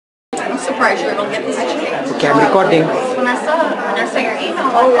I'm surprised you're going to get this chance. Okay, I'm recording. When I saw your email,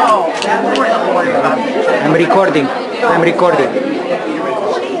 oh, we're not worried about it. I'm recording. I'm recording.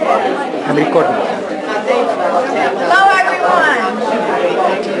 I'm recording. Hello, everyone.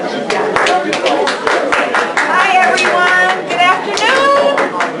 Hi, everyone. Good afternoon.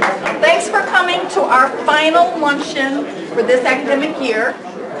 Thanks for coming to our final luncheon for this academic year.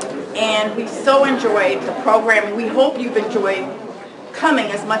 And we so enjoyed the programming. We hope you've enjoyed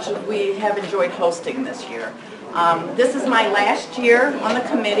coming as much as we have enjoyed hosting this year. This is my last year on the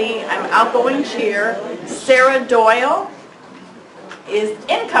committee. I'm outgoing chair. Sarah Doyle is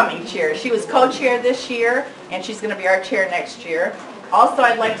incoming chair. She was co-chair this year, and she's going to be our chair next year. Also,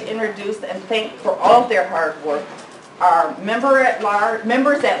 I'd like to introduce and thank for all of their hard work our members at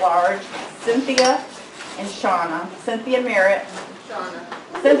large, Cynthia and Shauna. Cynthia Merritt,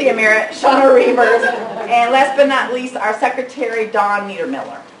 Shauna Reavers, and last but not least, our secretary, Dawn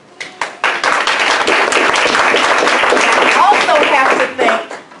Niedermiller. I also have to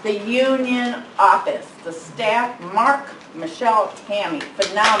thank the union office, the staff, Mark, Michelle, Tammy,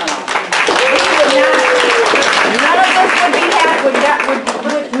 phenomenal.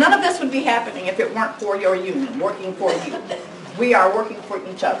 None of this would be happening if it weren't for your union, working for you. We are working for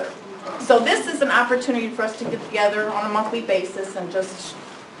each other. So this is an opportunity for us to get together on a monthly basis and just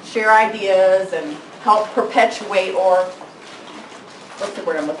share ideas and help perpetuate, or what's the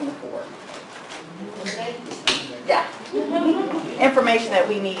word I'm looking for? Yeah. Information that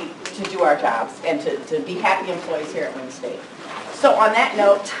we need to do our jobs and to be happy employees here at Wayne State. So on that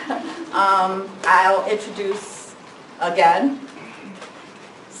note, I'll introduce again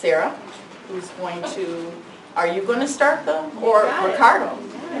Sarah, who's going to, are you going to start or Ricardo?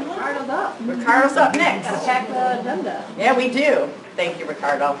 Ricardo's up. Ricardo's up next. Check the agenda. Yeah, we do. Thank you,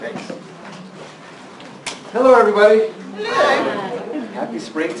 Ricardo. Hello, everybody. Hello. Happy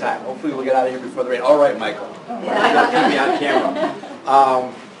springtime. Hopefully we'll get out of here before the rain. All right, Michael. Keep me on camera.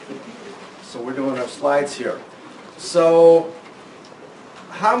 So we're doing our slides here. So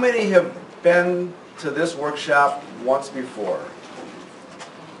how many have been to this workshop once before?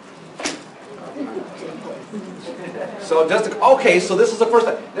 So okay, so this is the first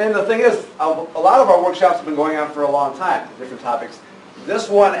time. And the thing is, a lot of our workshops have been going on for a long time, different topics. This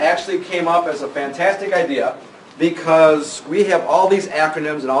one actually came up as a fantastic idea because we have all these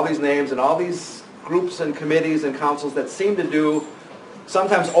acronyms and all these names and all these groups and committees and councils that seem to do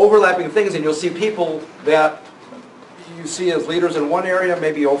sometimes overlapping things, and you'll see people that you see as leaders in one area,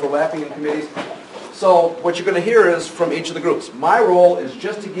 maybe overlapping in committees. So what you're going to hear is from each of the groups. My role is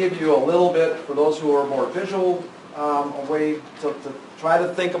just to give you a little bit, for those who are more visual, a way to try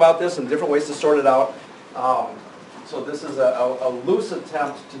to think about this and different ways to sort it out. So this is a loose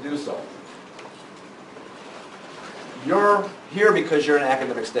attempt to do so. You're here because you're an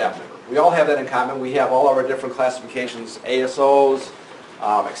academic staff member. We all have that in common. We have all of our different classifications, ASOs,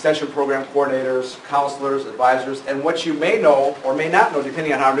 extension program coordinators, counselors, advisors, and what you may know or may not know,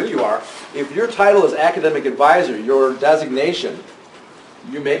 depending on how new you are, if your title is academic advisor, your designation,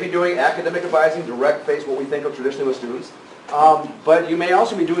 you may be doing academic advising, direct face, what we think of traditionally with students, but you may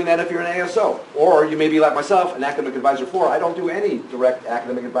also be doing that if you're an ASO, or you may be like myself, an academic advisor for. I don't do any direct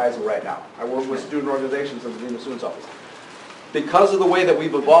academic advising right now. I work with student organizations in the Dean of Students Office. Because of the way that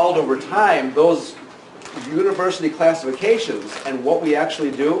we've evolved over time, those university classifications and what we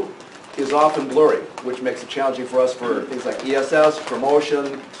actually do is often blurry, which makes it challenging for us for things like ESS,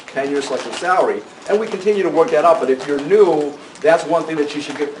 promotion, tenure, selective salary, and we continue to work that out. But if you're new, that's one thing that you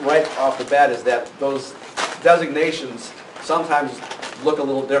should get right off the bat, is that those designations sometimes look a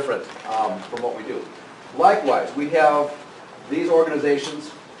little different from what we do. Likewise, we have these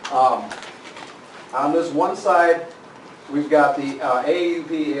organizations. On this one side, we've got the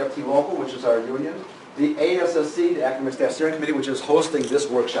AAUP-AFT local, which is our union, the ASSC, the Academic Staff Steering Committee, which is hosting this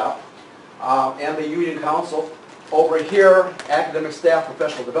workshop, and the Union Council. Over here, Academic Staff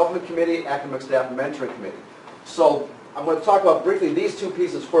Professional Development Committee, Academic Staff Mentoring Committee. So I'm going to talk about briefly these two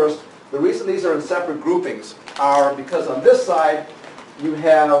pieces first. The reason these are in separate groupings are because on this side, you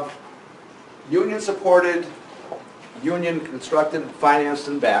have union-supported, union-constructed, financed,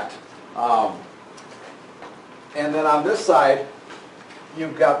 and backed. And then on this side,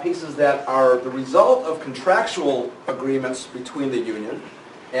 you've got pieces that are the result of contractual agreements between the union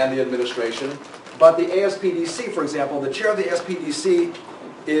and the administration. But the ASPDC, for example, the chair of the ASPDC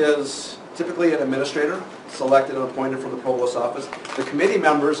is typically an administrator, selected and appointed from the provost office. The committee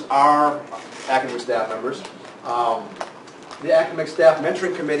members are academic staff members. The Academic Staff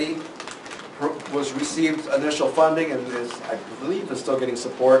Mentoring Committee received initial funding and is, I believe, is still getting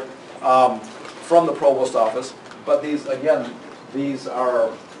support from the provost office. But these, again, these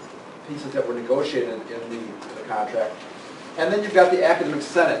are pieces that were negotiated in the contract. And then you've got the Academic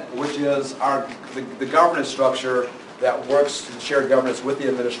Senate, which is the governance structure that works in shared governance with the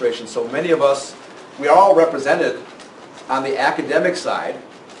administration. So many of us, we are all represented on the academic side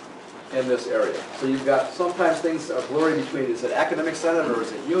in this area. So you've got, sometimes things are blurry between, is it Academic Senate or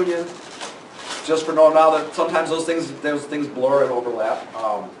is it Union? Just for knowing now that sometimes those things blur and overlap.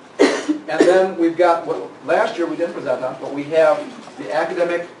 And then we've got, what last year we didn't present on, but we have the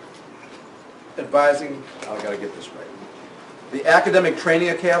Academic Advising, I got to get this right, the Academic Training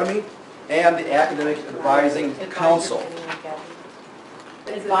Academy and the Academic Advising Council.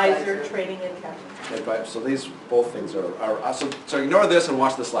 Advisor Training Academy. So these both things are so ignore this and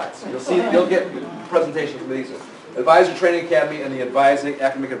watch the slides. You'll get presentations from these. Advisor Training Academy and the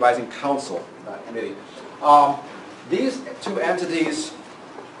Academic Advising Council committee. These two entities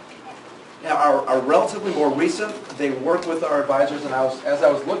are relatively more recent. They work with our advisors, and as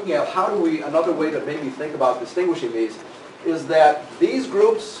I was looking at how do we, another way that made me think about distinguishing these is that these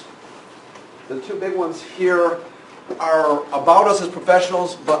groups, the two big ones here, are about us as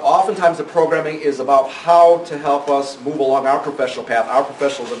professionals, but oftentimes the programming is about how to help us move along our professional path, our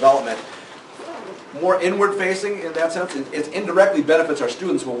professional development. More inward-facing in that sense. It indirectly benefits our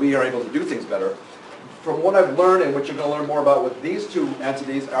students when we are able to do things better. From what I've learned, and what you're going to learn more about with these two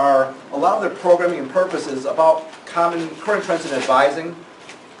entities, are a lot of their programming and purpose is about current trends in advising,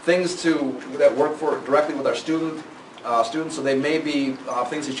 things that work directly with our students. So they may be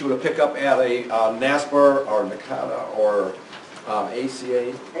things that you would pick up at a NASPR or NACADA or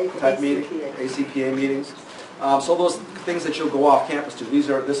ACA type meeting, ACPA meetings. So those things that you'll go off campus to,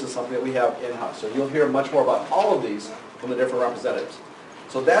 this is something that we have in-house. So you'll hear much more about all of these from the different representatives.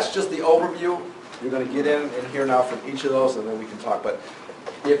 So that's just the overview. You're going to get in and hear now from each of those, and then we can talk. But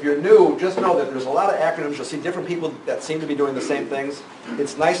if you're new, just know that there's a lot of acronyms. You'll see different people that seem to be doing the same things.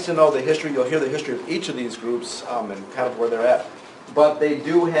 It's nice to know the history. You'll hear the history of each of these groups and kind of where they're at. But they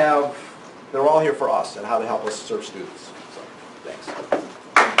do have, they're all here for us and how to help us serve students. So, thanks.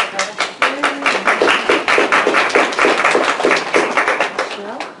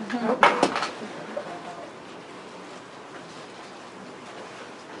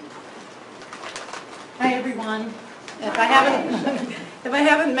 Hi everyone. If I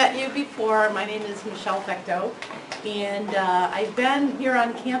haven't met you before, my name is Michelle Fecteau, and I've been here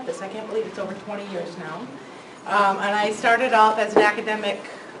on campus. I can't believe it's over 20 years now. And I started off as an academic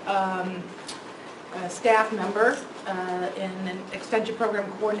staff member and an extension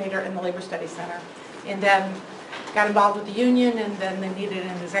program coordinator in the Labor Studies Center, and then got involved with the union, and then they needed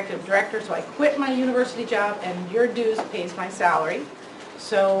an executive director, so I quit my university job, and your dues pays my salary.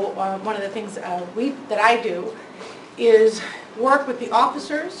 So one of the things that I do is work with the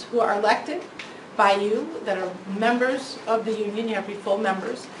officers who are elected by you, that are members of the union. You have to be full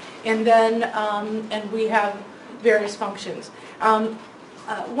members, and then and we have various functions. One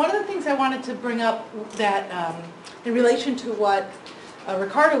of the things I wanted to bring up that in relation to what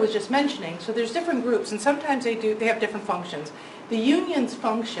Ricardo was just mentioning, so there's different groups, and sometimes they have different functions. The union's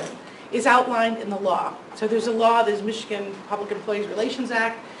function is outlined in the law. So there's a law, there's Michigan Public Employees Relations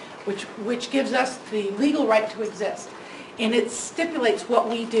Act, which gives us the legal right to exist. And it stipulates what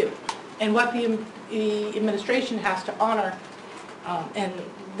we do and what the administration has to honor and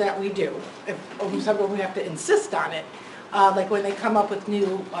that we do. Sometimes we have to insist on it, like when they come up with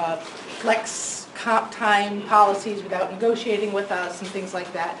new flex comp time policies without negotiating with us and things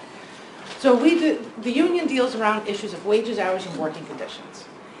like that. So the union deals around issues of wages, hours, and working conditions.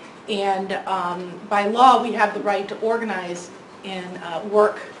 And by law, we have the right to organize and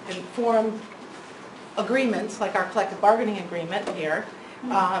work and form agreements, like our collective bargaining agreement here,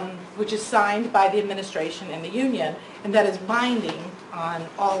 which is signed by the administration and the union, and that is binding on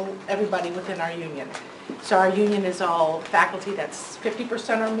everybody within our union. So our union is all faculty that's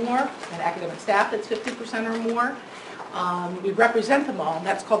 50% or more, and academic staff that's 50% or more. We represent them all, and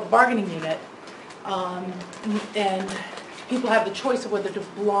that's called the bargaining unit. And people have the choice of whether to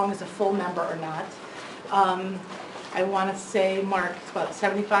belong as a full member or not. I want to say, Mark, it's about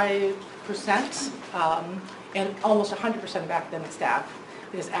 75%, and almost 100% of academic staff,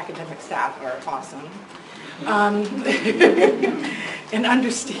 because academic staff are awesome, and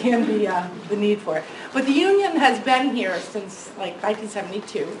understand the need for it. But the union has been here since like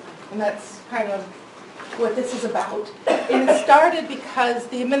 1972, and that's kind of what this is about. And it started because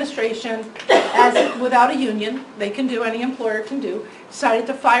the administration, without a union, any employer can do, decided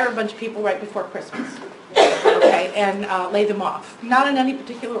to fire a bunch of people right before Christmas, okay, and lay them off. Not in any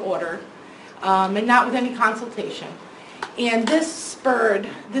particular order, and not with any consultation. And this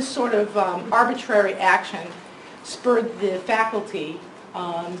sort of arbitrary action spurred the faculty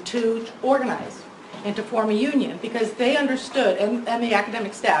to organize and to form a union, because they understood, and the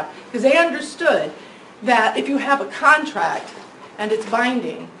academic staff, because they understood that if you have a contract and it's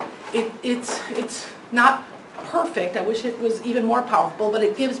binding, it's not perfect. I wish it was even more powerful, but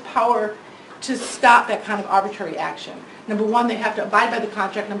it gives power to stop that kind of arbitrary action. Number one, they have to abide by the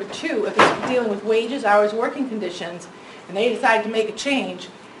contract. Number two, if it's dealing with wages, hours, working conditions, and they decide to make a change,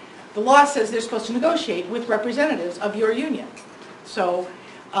 the law says they're supposed to negotiate with representatives of your union. So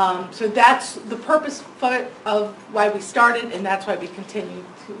that's the purpose of why we started, and that's why we continue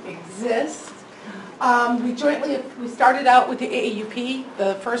to exist. We started out with the AAUP.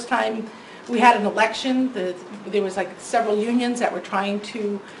 The first time we had an election, there was like several unions that were trying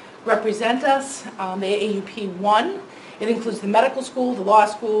to represent us. The AAUP won. It includes the medical school, the law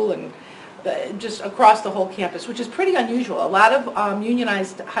school, and just across the whole campus, which is pretty unusual. A lot of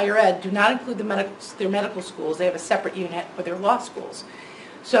unionized higher ed do not include their medical schools. They have a separate unit for their law schools.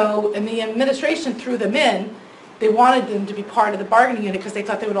 So, and the administration threw them in. They wanted them to be part of the bargaining unit because they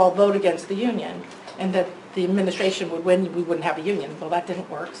thought they would all vote against the union, and that the administration would win, we wouldn't have a union. Well, that didn't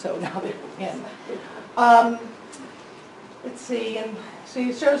work, so now they're in. Let's see, and so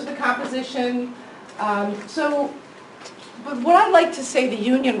it shows the composition. But what I'd like to say the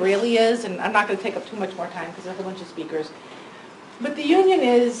union really is, and I'm not going to take up too much more time because there's a bunch of speakers, but the union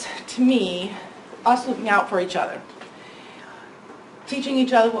is, to me, us looking out for each other. Teaching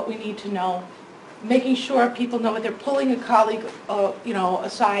each other what we need to know, making sure people know what they're pulling a colleague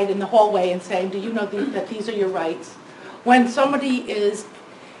aside in the hallway and saying, do you know that these are your rights? When somebody is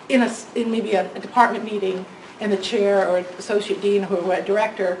in maybe a department meeting and the chair or associate dean or a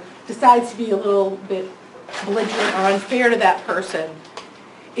director decides to be a little bit belligerent or unfair to that person,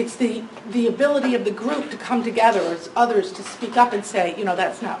 it's the ability of the group to come together as others to speak up and say,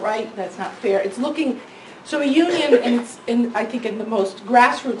 that's not right, that's not fair. It's looking, so a union, I think in the most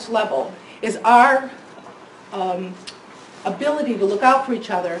grassroots level, is our ability to look out for each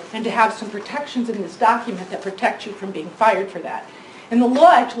other and to have some protections in this document that protect you from being fired for that. And the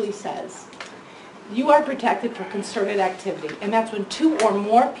law actually says you are protected for concerted activity, and that's when two or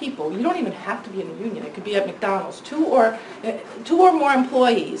more people, you don't even have to be in a union, it could be at McDonald's, two or more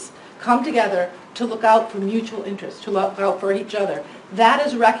employees come together to look out for mutual interests, to look out for each other. That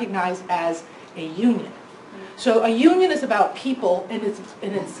is recognized as a union. So a union is about people in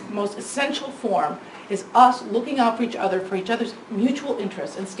its most essential form is us looking out for each other's mutual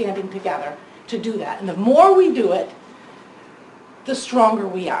interests and standing together to do that. And the more we do it, the stronger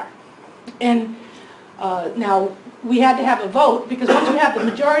we are. And now, we had to have a vote, because once you have the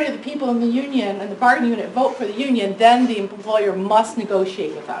majority of the people in the union and the bargaining unit vote for the union, then the employer must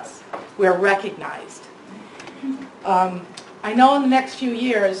negotiate with us. We're recognized. I know in the next few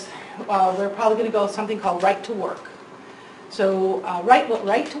years, we're probably going to go something called right to work. So what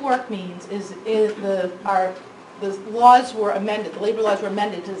right to work means is the laws were amended, the labor laws were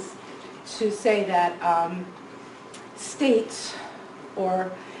amended to say that states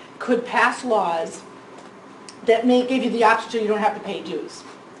could pass laws that may give you the option so you don't have to pay dues.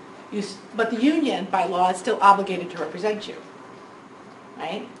 But the union, by law, is still obligated to represent you.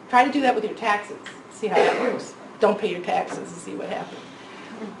 Right? Try to do that with your taxes. See how that works. Don't pay your taxes and see what happens.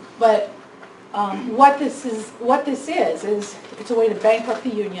 But what this is it's a way to bankrupt the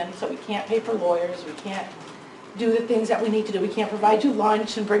union, so we can't pay for lawyers, we can't do the things that we need to do. We can't provide you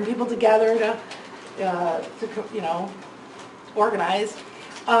lunch and bring people together to organize.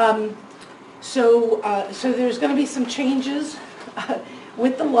 So there's going to be some changes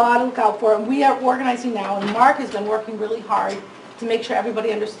with the law to look out for. And we are organizing now, and Mark has been working really hard to make sure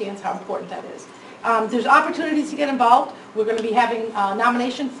everybody understands how important that is. There's opportunities to get involved. We're going to be having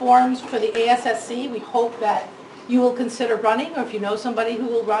nomination forms for the ASSC. We hope that you will consider running, or if you know somebody who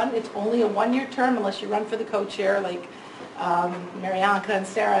will run. It's only a one-year term unless you run for the co-chair, like Marianka and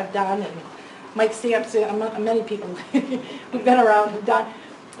Sarah have done, and Mike Sampson, many people who've been around have done.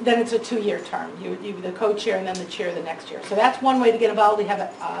 Then it's a 2-year term. You're the co-chair and then the chair the next year. So that's one way to get involved. We have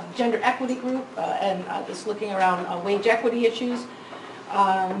a gender equity group and just looking around wage equity issues.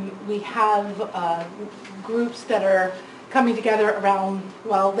 We have groups that are coming together around,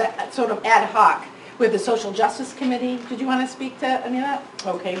 well, that sort of ad hoc. We have the Social Justice Committee. Did you want to speak to any of that?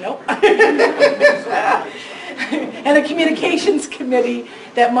 Okay, nope. And the Communications Committee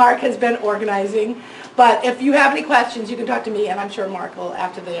that Mark has been organizing. But if you have any questions, you can talk to me, and I'm sure Mark will,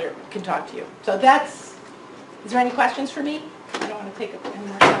 after there, can talk to you. So is there any questions for me? I don't want to take up any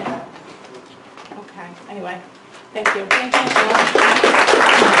more time. Okay, anyway, thank you. Thank you so much.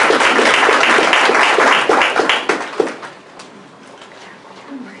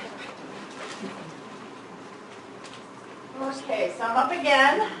 Okay, so I'm up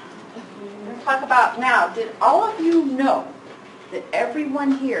again. We're going to talk about now, did all of you know that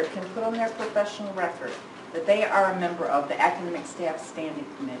everyone here can put on their professional record that they are a member of the Academic Staff Standing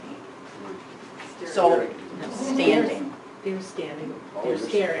Committee? So, standing. They're standing. They're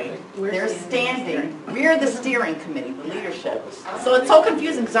staring. They're standing. We're the steering committee, the leadership. So it's so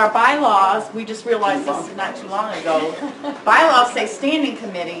confusing because our bylaws, we just realized this not too long ago, bylaws say standing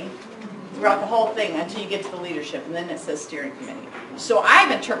committee throughout the whole thing until you get to the leadership, and then it says steering committee. So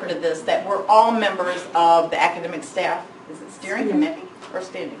I've interpreted this that we're all members of the academic staff. Is it steering committee or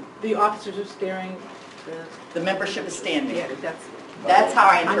standing? The officers are staring. The membership is standing. Yeah, That's how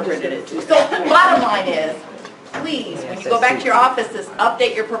I interpreted it too. So bottom line is, please, when you go back to your offices,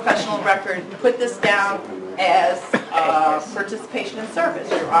 update your professional record, put this down as participation in service.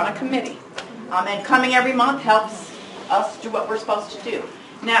 You're on a committee. And coming every month helps us do what we're supposed to do.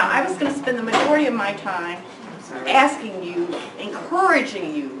 Now, I was going to spend the majority of my time asking you,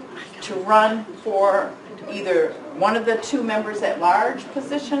 encouraging you to run for either one of the two members at large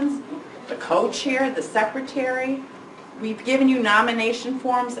positions, the co-chair, the secretary. We've given you nomination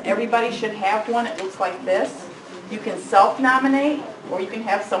forms. Everybody should have one. It looks like this. You can self-nominate or you can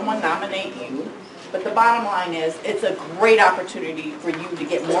have someone nominate you. But the bottom line is it's a great opportunity for you to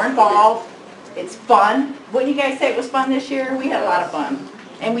get more involved. It's fun. Wouldn't you guys say it was fun this year? We had a lot of fun.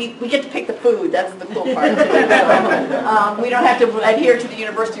 And we get to pick the food. That's the cool part. We don't have to adhere to the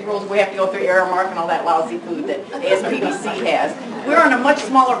university rules. We have to go through Aramark and all that lousy food that ASPDC has. We're on a much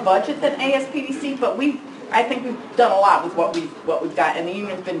smaller budget than ASPDC, but I think we've done a lot with what we've got, and the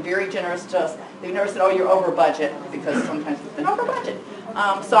union's been very generous to us. They've never said, "Oh, you're over budget," because sometimes we've been over budget.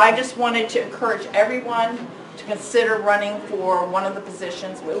 So I just wanted to encourage everyone to consider running for one of the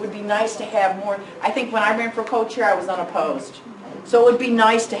positions. It would be nice to have more. I think when I ran for co-chair, I was unopposed. So it would be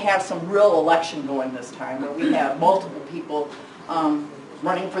nice to have some real election going this time, where we have multiple people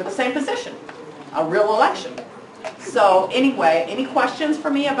running for the same position, a real election. So anyway, any questions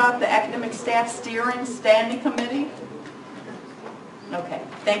for me about the Academic Staff Steering Standing Committee? Okay,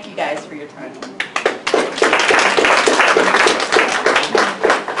 thank you guys for your time.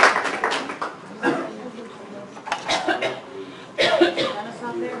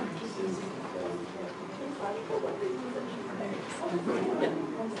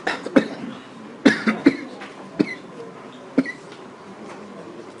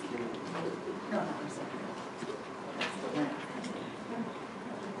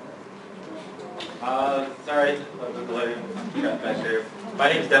 Sorry, the delay. Back there. My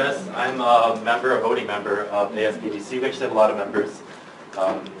name is Dennis. I'm a voting member of ASPDC. We actually have a lot of members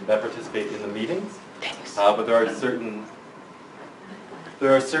that participate in the meetings, but there are certain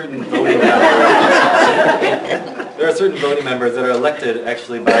voting members that are elected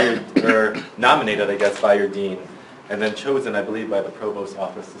actually by or nominated, I guess, by your dean, and then chosen, I believe, by the provost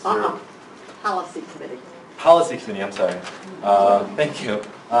office to serve. Policy committee. Policy committee, I'm sorry. Thank you.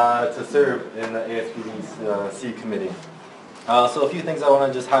 To serve in the ASPDC committee. So a few things I want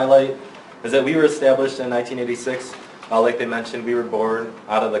to just highlight is that we were established in 1986. Like they mentioned, we were born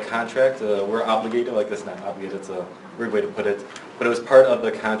out of the contract. We're obligated, like that's not obligated, it's a weird way to put it, but it was part of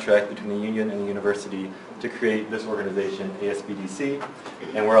the contract between the union and the university to create this organization, ASPDC,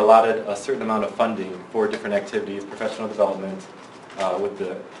 and we're allotted a certain amount of funding for different activities, professional development, with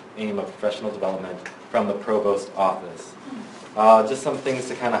the aim of professional development from the provost office. Just some things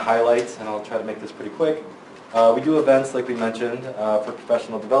to kind of highlight, and I'll try to make this pretty quick. We do events, like we mentioned, for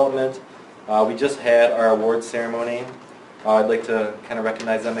professional development. We just had our awards ceremony. I'd like to kind of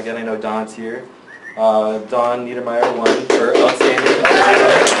recognize them again. I know Dawn's here. Dawn Niedermeyer won for outstanding.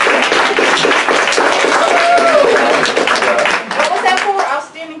 What was that for?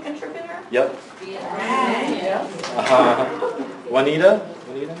 Outstanding contributor? Yep. Yeah. Juanita's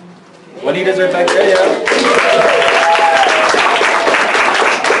right back there, yeah.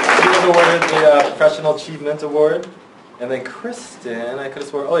 She was awarded the Professional Achievement Award. And then Kristen, I could have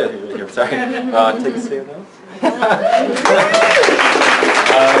sworn, oh yeah, here, sorry. Take a stand now.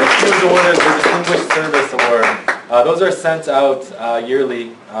 She was awarded the Distinguished Service Award. Those are sent out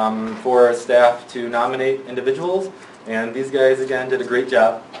yearly for staff to nominate individuals. And these guys, again, did a great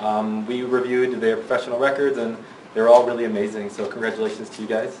job. We reviewed their professional records, and they were all really amazing. So congratulations to you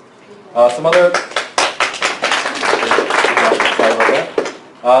guys. Some other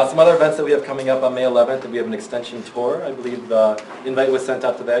events that we have coming up on May 11th, we have an extension tour. I believe the invite was sent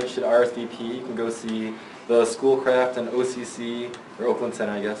out to that. You should RSVP. You can go see the Schoolcraft and OCC, or Oakland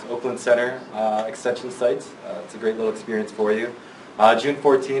Center, I guess, Oakland Center extension sites. It's a great little experience for you. June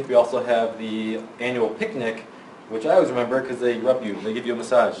 14th, we also have the annual picnic, which I always remember because they rub you. They give you a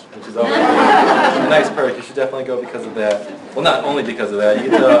massage, which is always a nice perk. You should definitely go because of that. Well, not only because of that. You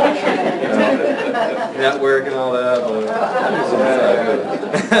get to network and all that.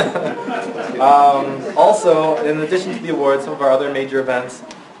 But also, in addition to the awards, some of our other major events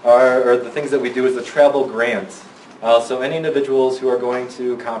are the things that we do is the travel grants. So any individuals who are going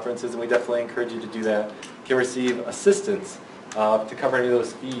to conferences, and we definitely encourage you to do that, can receive assistance to cover any of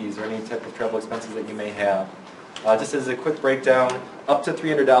those fees or any type of travel expenses that you may have. Just as a quick breakdown, up to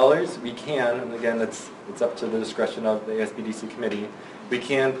 $300 we can, and again it's up to the discretion of the ASPDC committee, we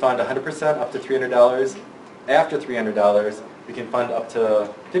can fund 100% up to $300. After $300 we can fund up to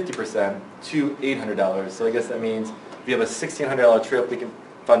 50% to $800. So I guess that means if you have a $1,600 trip we can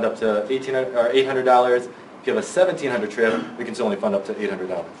fund up to $800. If you have a $1,700 trip we can only fund up to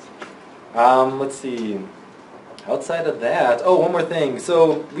 $800. Let's see. Outside of that, oh, one more thing.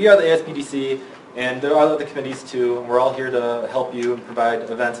 So we are the ASPDC, and there are other committees too, and we're all here to help you and provide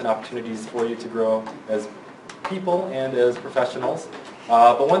events and opportunities for you to grow as people and as professionals.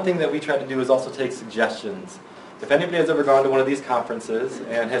 But one thing that we try to do is also take suggestions. If anybody has ever gone to one of these conferences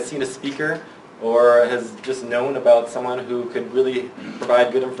and has seen a speaker or has just known about someone who could really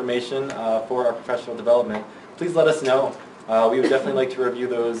provide good information for our professional development, please let us know. We would definitely like to review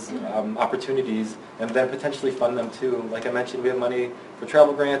those opportunities and then potentially fund them too. Like I mentioned, we have money for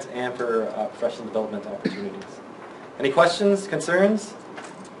travel grants and for professional development opportunities. Any questions, concerns?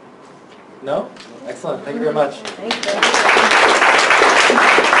 No? Excellent. Thank you very much. Thank you.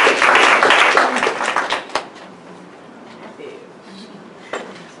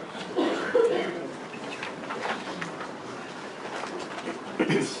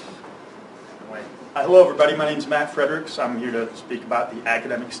 Hello everybody, my name is Matt Fredericks. I'm here to speak about the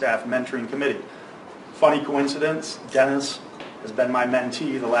Academic Staff Mentoring Committee. Funny coincidence, Dennis has been my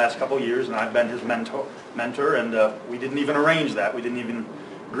mentee the last couple of years and I've been his mentor and we didn't even arrange that. We didn't even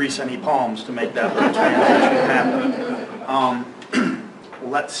grease any palms to make that little transition happen.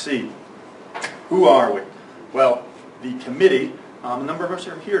 Let's see. Who are we? Well, the committee, a number of us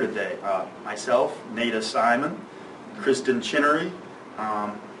are here today. Myself, Nada Simon, Kristen Chinnery,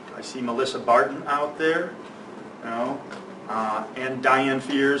 I see Melissa Barton out there, you know, and Diane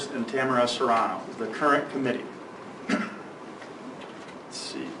Fears and Tamara Serrano, the current committee. Let's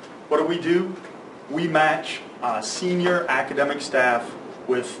see. What do? We match senior academic staff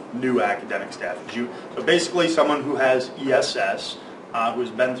with new academic staff. So basically someone who has ESS,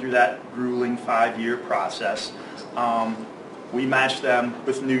 who's been through that grueling 5-year process, we match them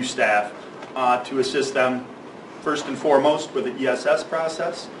with new staff to assist them first and foremost with the ESS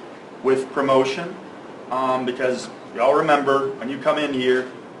process, with promotion, because y'all remember when you come in here,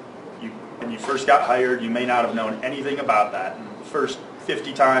 when you first got hired, you may not have known anything about that. And the first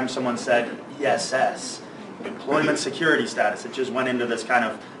 50 times someone said ESS, employment security status, it just went into this kind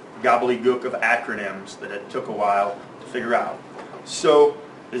of gobbledygook of acronyms that it took a while to figure out. So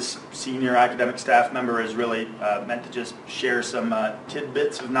this senior academic staff member is really meant to just share some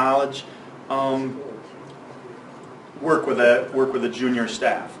tidbits of knowledge, work with a junior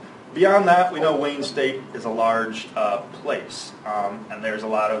staff. Beyond that, we know Wayne State is a large place, and there's a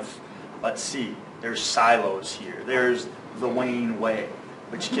lot of, let's see, there's silos here. There's the Wayne way,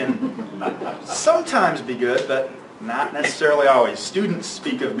 which can sometimes be good, but not necessarily always. Students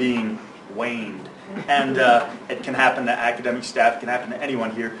speak of being waned, and it can happen to academic staff, it can happen to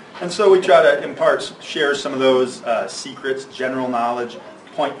anyone here. And so we try to share some of those secrets, general knowledge,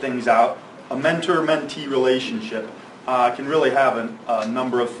 point things out. A mentor-mentee relationship can really have a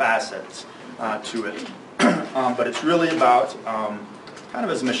number of facets to it. But it's really about, kind of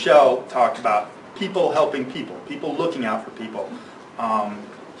as Michelle talked about, people helping people, people looking out for people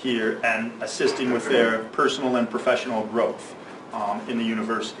here and assisting with their personal and professional growth in the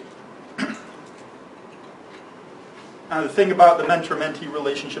university. Now the thing about the mentor-mentee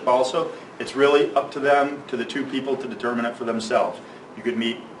relationship also, it's really up to them, to the two people, to determine it for themselves. You could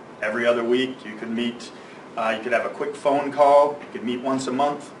meet every other week, you could meet you could have a quick phone call, you could meet once a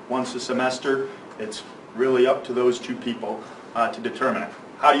month, once a semester. It's really up to those two people to determine it.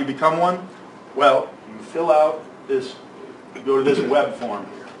 How do you become one? Well, you fill out this, you go to this web form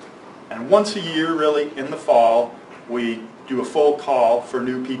here. And once a year, really, in the fall, we do a full call for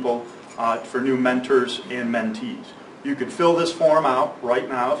new people, for new mentors and mentees. You could fill this form out right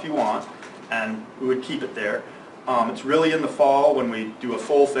now if you want, and we would keep it there. It's really in the fall when we do a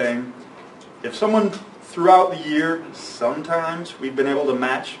full thing. If someone throughout the year, sometimes we've been able to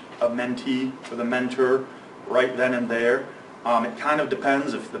match a mentee with a mentor right then and there. It kind of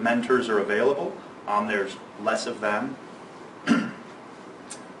depends if the mentors are available. There's less of them.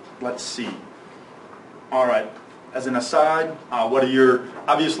 Let's see. All right. As an aside, what are your,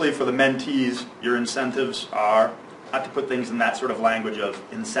 obviously for the mentees, your incentives are not to put things in that sort of language of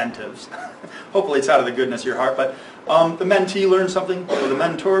incentives. Hopefully it's out of the goodness of your heart, but the mentee learns something. So the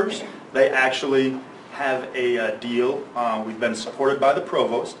mentors, they actually have a deal. We've been supported by the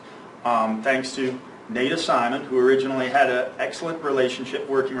provost, thanks to Nada Simon, who originally had an excellent relationship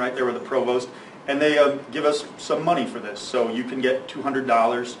working right there with the provost, and they give us some money for this. So you can get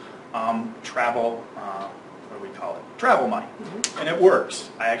 $200 travel, what do we call it? Travel money. And it works.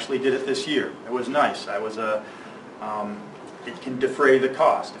 I actually did it this year. It was nice. It can defray the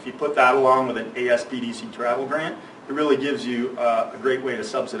cost. If you put that along with an ASPDC travel grant, it really gives you a great way to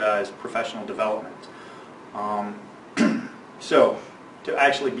subsidize professional development. So, to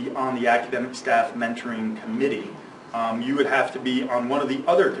actually be on the Academic Staff Mentoring Committee, you would have to be on one of the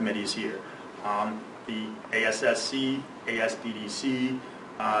other committees here. The ASSC, ASPDC,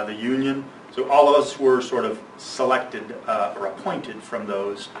 the union. So all of us were sort of selected or appointed from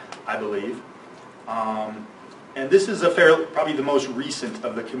those, I believe. And this is probably the most recent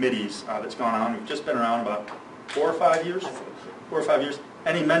of the committees that's gone on. We've just been around about 4 or 5 years. 4 or 5 years.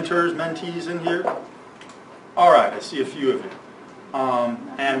 Any mentors, mentees in here? All right, I see a few of you.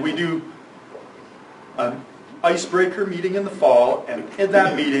 And we do an icebreaker meeting in the fall, and in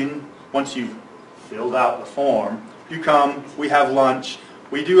that meeting, once you've filled out the form, you come, we have lunch,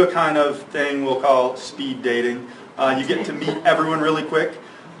 we do a kind of thing we'll call speed dating. You get to meet everyone really quick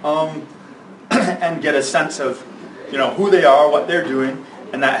and get a sense of who they are, what they're doing,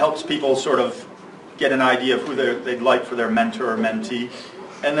 and that helps people sort of get an idea of who they'd like for their mentor or mentee.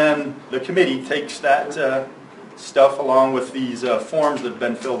 And then the committee takes that stuff along with these forms that have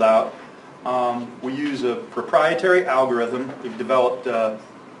been filled out. We use a proprietary algorithm we've developed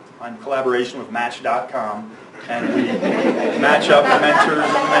in collaboration with Match.com, and we match up mentors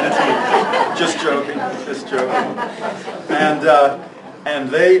and mentees. Just joking, just joking.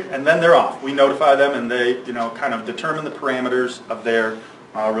 And then they're off. We notify them, and they kind of determine the parameters of their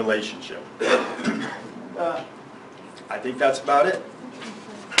relationship. I think that's about it.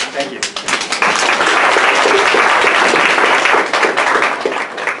 Thank you.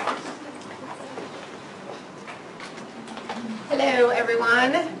 Hello,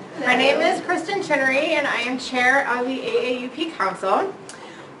 everyone. My name is Kristen Chinnery, and I am chair of the AAUP Council.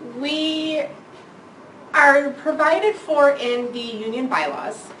 We are provided for in the union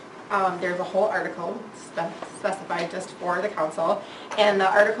bylaws. There's a whole article specified just for the council, and the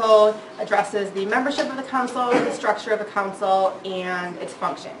article addresses the membership of the council, the structure of the council, and its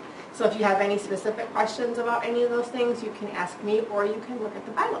function. So if you have any specific questions about any of those things, you can ask me, or you can look at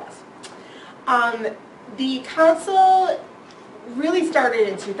the bylaws. The council really started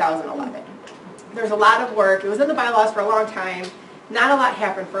in 2011. There's a lot of work. It was in the bylaws for a long time. Not a lot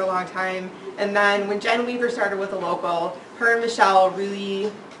happened for a long time. And then when Jen Weaver started with the local, her and Michelle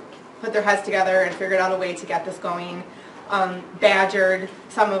really put their heads together and figured out a way to get this going. Badgered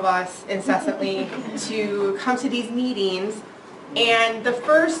some of us incessantly to come to these meetings. And the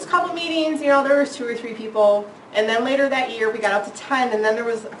first couple meetings, there was 2 or 3 people. And then later that year, we got up to 10. And then there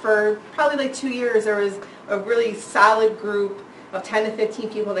was, for probably like 2 years, there was a really solid group of 10 to 15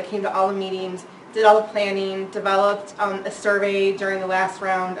 people that came to all the meetings, did all the planning, developed a survey during the last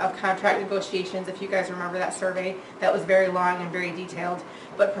round of contract negotiations, if you guys remember that survey. That was very long and very detailed,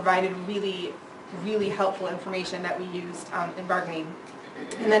 but provided really, really helpful information that we used in bargaining.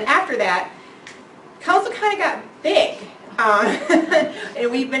 And then after that, council kind of got big.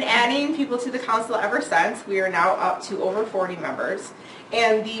 And we've been adding people to the council ever since. We are now up to over 40 members.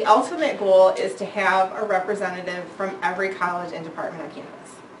 And the ultimate goal is to have a representative from every college and department on campus.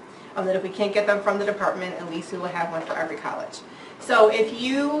 That if we can't get them from the department, at least we will have one for every college. So if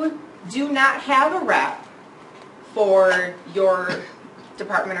you do not have a rep for your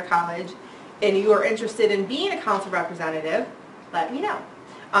department or college, and you are interested in being a council representative, let me know.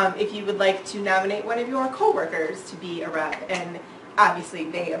 If you would like to nominate one of your coworkers to be a rep, and obviously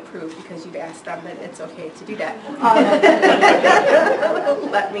they approve because you've asked them that it's okay to do that,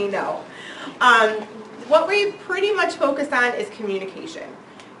 let me know. What we pretty much focus on is communication.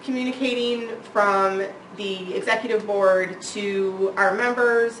 Communicating from the executive board to our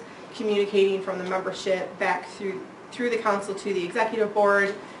members, communicating from the membership back through the council to the executive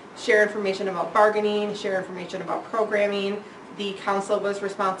board, share information about bargaining, share information about programming. The council was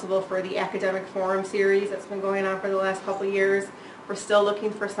responsible for the academic forum series that's been going on for the last couple of years. We're still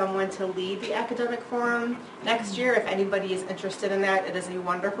looking for someone to lead the academic forum next year. If anybody is interested in that, it is a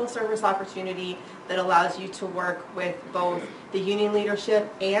wonderful service opportunity that allows you to work with both the union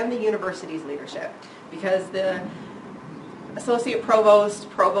leadership and the university's leadership, because the associate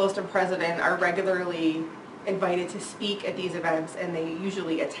provost, and president are regularly invited to speak at these events, and they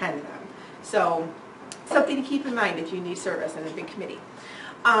usually attend them. So something to keep in mind if you need service in a big committee.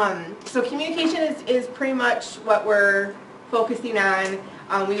 So communication is pretty much what we're focusing on.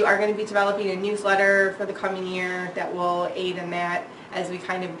 We are going to be developing a newsletter for the coming year that will aid in that as we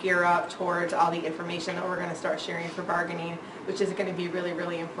kind of gear up towards all the information that we're going to start sharing for bargaining, which is going to be really,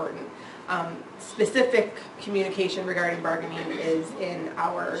 really important. Specific communication regarding bargaining is in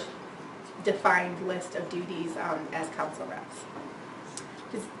our defined list of duties as council reps.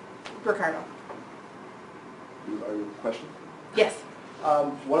 Ricardo. Are you a question? Yes.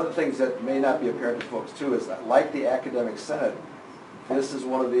 One of the things that may not be apparent to folks too is that, like the Academic Senate, this is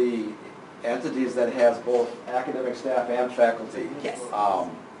one of the entities that has both academic staff and faculty Yes.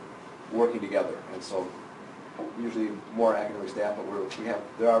 Working together, and so usually more academic staff, but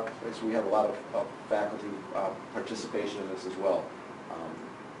we have a lot of faculty participation in this as well.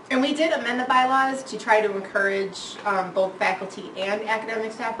 And we did amend the bylaws to try to encourage both faculty and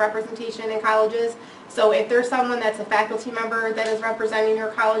academic staff representation in colleges. So if there's someone that's a faculty member that is representing your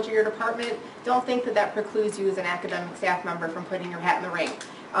college or your department, don't think that that precludes you as an academic staff member from putting your hat in the ring.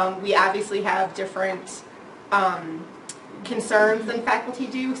 We obviously have different concerns than faculty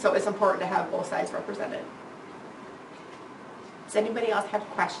do, so it's important to have both sides represented. Does anybody else have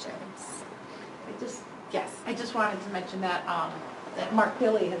questions? Yes. I just wanted to mention that Mark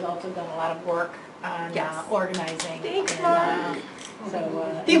Pilley has also done a lot of work on organizing. Thanks, and, Mark.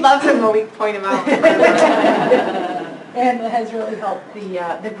 He So, loves it when we point him out. and it has really helped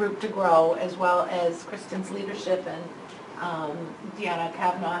the group to grow, as well as Kristen's leadership, and Deanna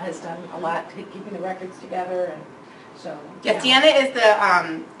Kavanaugh has done a lot to keeping the records together, and so. Yes, Deanna is the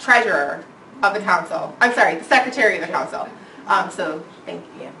treasurer of the council. I'm sorry, the secretary of the council. So thank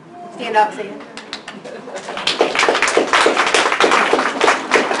you. Stand up, say it.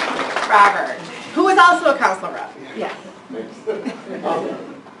 Robert, who is also a council rep. Yes.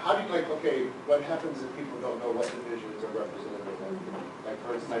 How do you, okay, what happens if people don't know what divisions are represented? Like,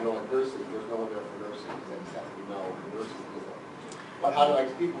 for instance, I know in nursing, there's no one there for nursing, because they just have to know nursing. But how do,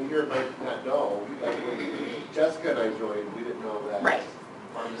 people here might not know, like when Jessica and I joined, we didn't know that. Right.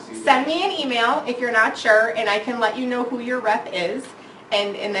 Pharmacy. Send me an email if you're not sure, and I can let you know who your rep is.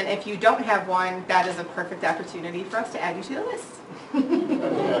 And then if you don't have one, that is a perfect opportunity for us to add you to the list.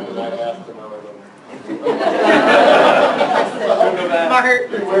 And I asked them, Mark.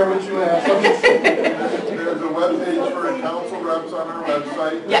 where would you ask? There's a webpage for council reps on our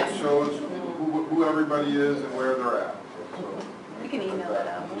website Yes. that shows who everybody is and where they're at. You can email that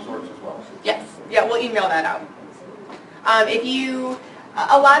out. Sorts as well. Yes, yeah, we'll email that out.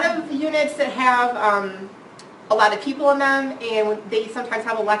 A lot of units that have a lot of people in them, and they sometimes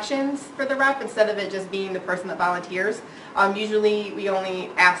have elections for the rep instead of it just being the person that volunteers. Usually we only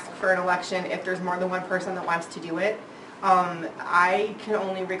ask for an election if there's more than one person that wants to do it. I can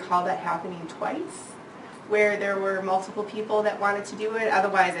only recall that happening twice, where there were multiple people that wanted to do it.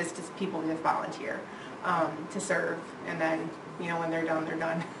 Otherwise, it's just people just volunteer to serve, and then, when they're done, they're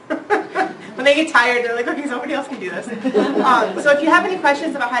done. When they get tired, they're like, okay, somebody else can do this. So if you have any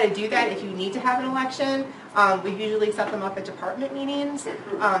questions about how to do that, if you need to have an election, we usually set them up at department meetings,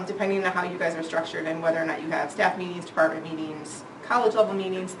 depending on how you guys are structured and whether or not you have staff meetings, department meetings, college level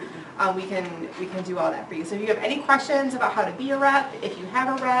meetings. We can do all that for you. So if you have any questions about how to be a rep, if you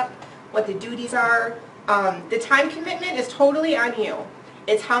have a rep, what the duties are, the time commitment is totally on you.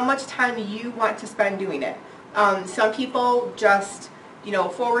 It's how much time you want to spend doing it. Some people just,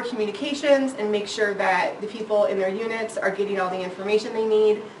 forward communications and make sure that the people in their units are getting all the information they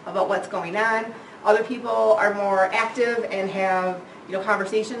need about what's going on. Other people are more active and have,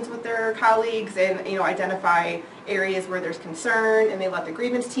 conversations with their colleagues and, identify areas where there's concern, and they let the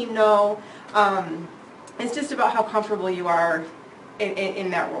grievance team know. It's just about how comfortable you are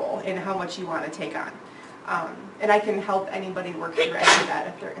in that role and how much you want to take on. And I can help anybody work through any of that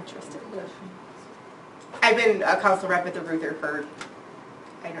if they're interested. I've been a council rep at the Ruther for,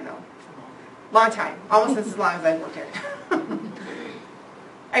 I don't know, long time. Almost as long as I've worked here. All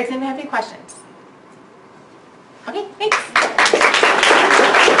right, does anyone have any questions? Okay, thanks.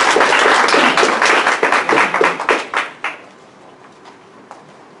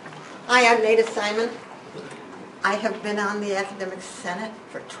 Hi, I'm Nada Simon. I have been on the Academic Senate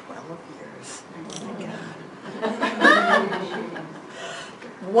for 12 years.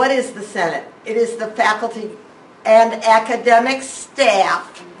 What is the Senate? It is the faculty and academic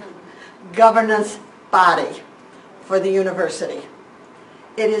staff governance body for the university.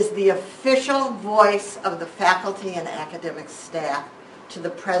 It is the official voice of the faculty and academic staff to the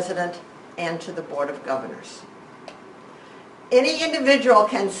president and to the board of governors. Any individual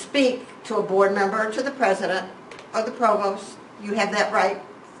can speak to a board member, to the president, or the provost. You have that right.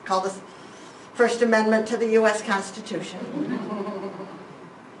 It's called the First Amendment to the U.S. Constitution.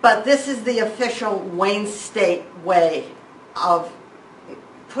 But this is the official Wayne State way of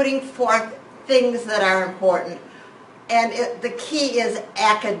putting forth things that are important. And the key is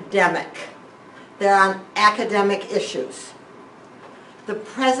academic. They're on academic issues. The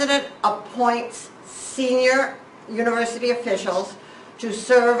president appoints senior university officials to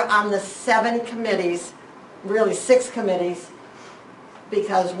serve on the 7 committees, really 6 committees,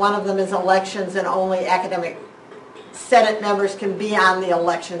 because one of them is elections and only academic Senate members can be on the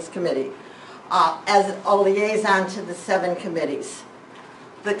elections committee, as a liaison to the 7 committees.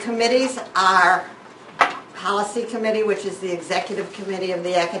 The committees are Policy Committee, which is the executive committee of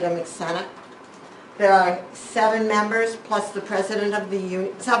the Academic Senate. There are 7 members plus the president of the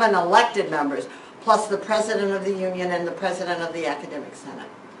union, 7 elected members plus the president of the union and the president of the Academic Senate.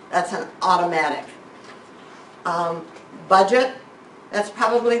 That's an automatic. Budget, that's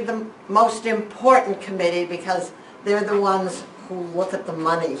probably the most important committee because they're the ones who look at the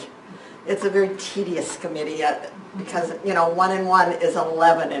money. It's a very tedious committee because, you know, 1 and 1 is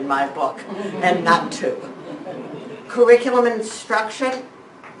 11 in my book and not 2. Curriculum and instruction,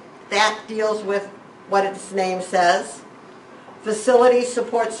 that deals with what its name says. Facility,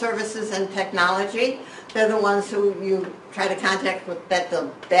 support services, and technology, they're the ones who you try to contact with that the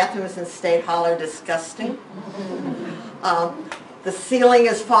bathrooms in State Hall are disgusting. The ceiling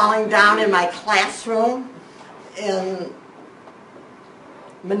is falling down in my classroom in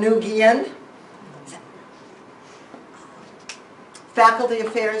Manugian. Faculty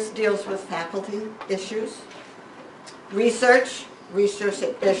affairs deals with faculty issues. Research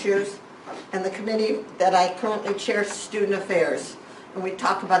issues. And the committee that I currently chair, student affairs. And we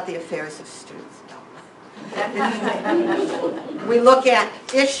talk about the affairs of students. We look at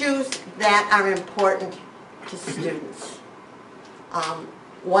issues that are important to students.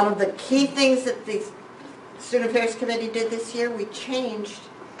 One of the key things that the Student Affairs Committee did this year, we changed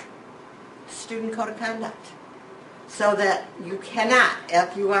student code of conduct so that you cannot,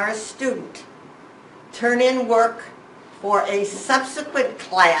 if you are a student, turn in work for a subsequent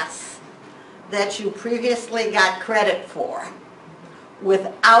class that you previously got credit for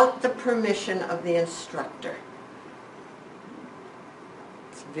without the permission of the instructor.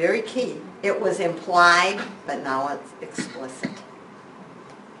 It's very key. It was implied, but now it's explicit.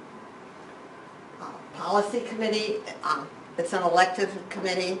 Policy Committee, it's an elective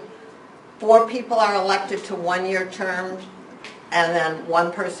committee. 4 people are elected to 1-year terms, and then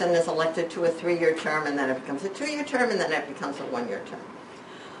 1 person is elected to a 3-year term, and then it becomes a 2-year term, and then it becomes a 1-year term.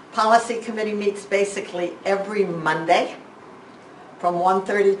 Policy Committee meets basically every Monday from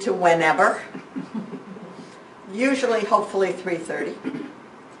 1:30 to whenever, usually, hopefully, 3:30.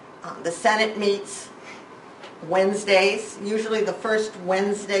 The Senate meets Wednesdays, usually the first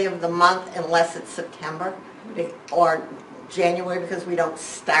Wednesday of the month, unless it's September or January, because we don't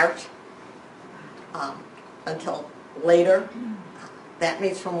start until later. That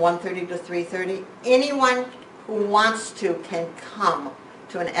meets from 1:30 to 3:30. Anyone who wants to can come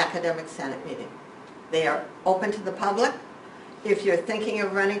to an academic Senate meeting. They are open to the public. If you're thinking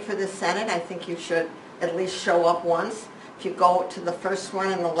of running for the Senate, I think you should at least show up once. If you go to the first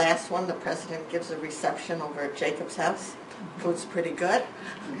one and the last one, the president gives a reception over at Jacob's house. Food's pretty good.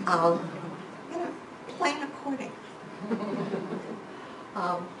 You know, plan accordingly.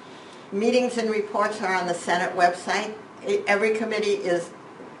 Meetings and reports are on the Senate website. Every committee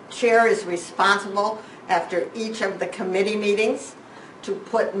chair is responsible after each of the committee meetings to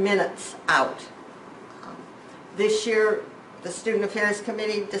put minutes out. This year, the Student Affairs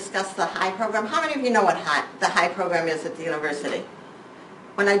Committee discussed the HIGH program. How many of you know what the HIGH program is at the university?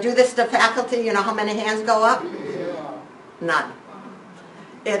 When I do this to faculty, you know how many hands go up? None.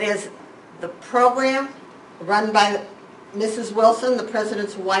 It is the program run by Mrs. Wilson, the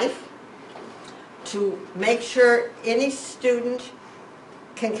president's wife, to make sure any student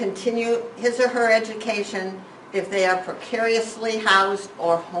can continue his or her education if they are precariously housed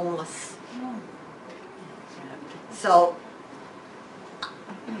or homeless. So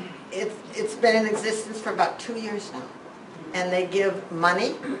it's been in existence for about 2 years now. And they give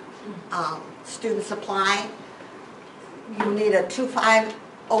money, student supply. You need a 2.5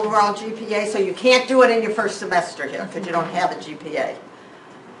 overall GPA, so you can't do it in your first semester here because you don't have a GPA.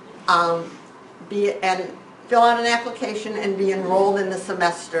 And fill out an application and be enrolled in the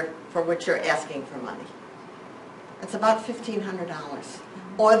semester for which you're asking for money. It's about $1,500.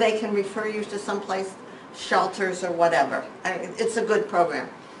 Or they can refer you to someplace, shelters or whatever. I mean, it's a good program.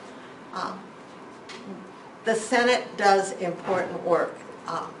 The Senate does important work.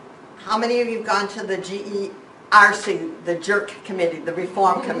 How many of you have gone to the GERC, the JERC committee, the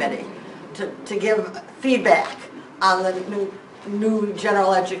reform committee? to give feedback on the new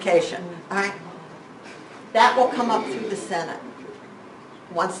general education. All right? That will come up through the Senate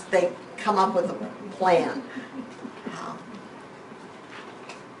once they come up with a plan.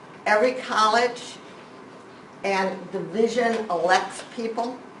 Every college and division elects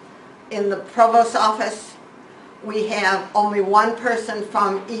people. In the provost's office, we have only one person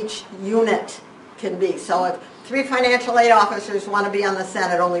from each unit can be. So if 3 financial aid officers want to be on the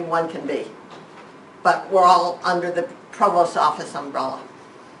Senate, only one can be. But we're all under the provost's office umbrella.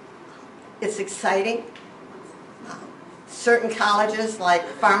 It's exciting. Certain colleges, like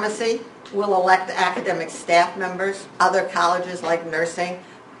pharmacy, will elect academic staff members. Other colleges, like nursing,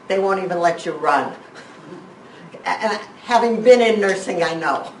 they won't even let you run. And having been in nursing, I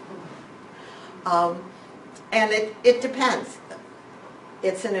know. And it depends.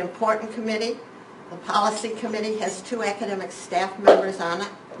 It's an important committee. The policy committee has 2 academic staff members on it,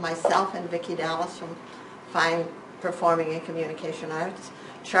 myself and Vicki Dallas from Fine Performing and Communication Arts.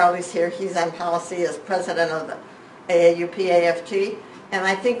 Charlie's here. He's on policy as president of the AAUP-AFT. And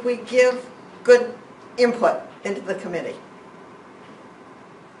I think we give good input into the committee.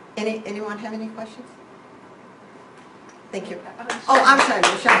 Anyone have any questions? Thank you. Oh, I'm sorry,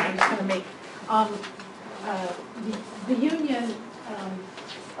 Michelle. I'm just going to make, the union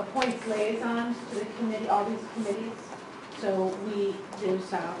appoints liaisons to the committee, all these committees. So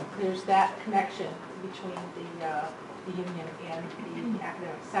there's that connection between the union and the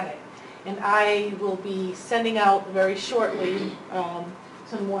academic senate. And I will be sending out very shortly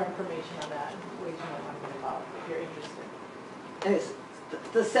some more information on that, ways you might want to get involved if you're interested. And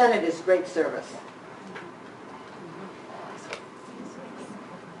the Senate is great service.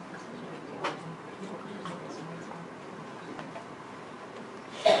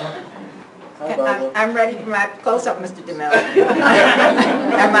 I'm ready for my close-up, Mr. DeMille.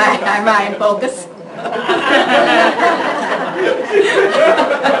 Am I in focus?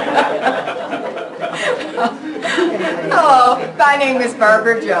 Hello, my name is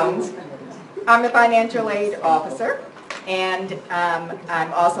Barbara Jones. I'm the financial aid officer, and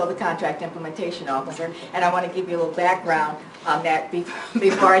I'm also the contract implementation officer. And I want to give you a little background on that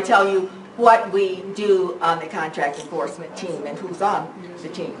before I tell you what we do on the contract enforcement team and who's on the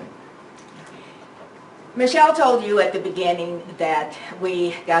team. Michelle told you at the beginning that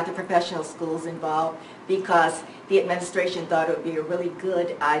we got the professional schools involved because the administration thought it would be a really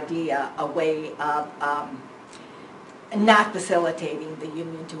good idea, a way of not facilitating the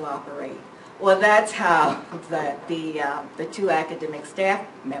union to operate. Well, that's how the 2 academic staff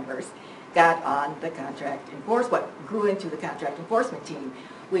members got on the contract enforcement, grew into the contract enforcement team.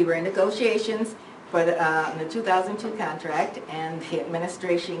 We were in negotiations for the 2002 contract, and the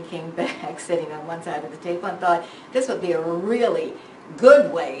administration came back sitting on one side of the table and thought this would be a really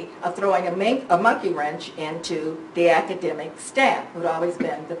good way of throwing a monkey wrench into the academic staff, who'd always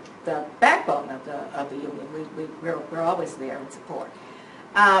been the backbone of the union. We're always there in support.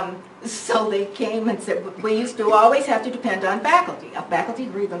 So they came and said, we used to always have to depend on faculty, a faculty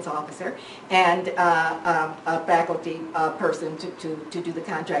grievance officer and a faculty person to do the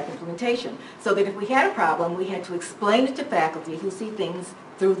contract implementation. So that if we had a problem, we had to explain it to faculty who see things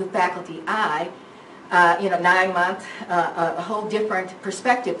through the faculty eye, 9 months, a whole different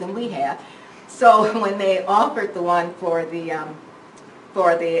perspective than we have. So when they offered the one for the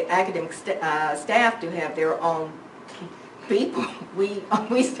academic staff to have their own people, we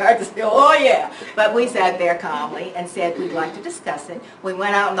started to say, oh yeah, but we sat there calmly and said we'd like to discuss it. We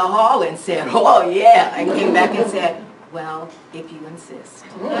went out in the hall and said, oh yeah, and came back and said, well, if you insist.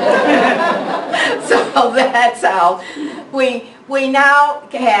 So that's how we now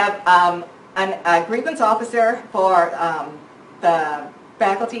have a grievance officer for the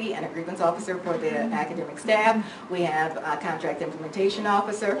faculty and a grievance officer for the academic staff. We have a contract implementation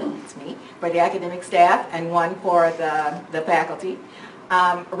officer, it's me, for the academic staff, and one for the faculty.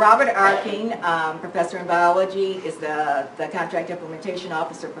 Robert Arking, professor in biology, is the contract implementation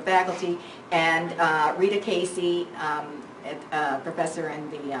officer for faculty, and Rita Casey, professor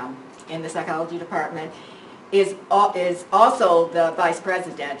in the psychology department, is also the vice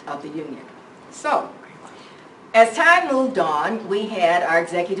president of the union. So, as time moved on, we had our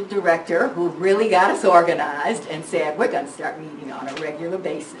executive director who really got us organized and said, we're going to start meeting on a regular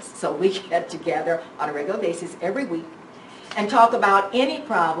basis. So we get together on a regular basis every week and talk about any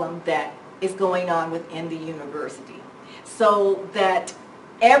problem that is going on within the university so that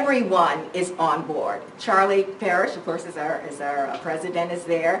everyone is on board. Charlie Parrish, of course, is our president, is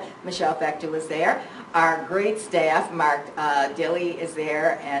there. Michelle Fector is there. Our great staff, Mark Dilley is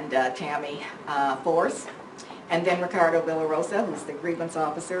there, and Tammy Force. And then Ricardo Villarosa, who's the grievance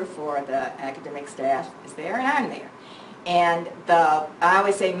officer for the academic staff, is there, and I'm there. And I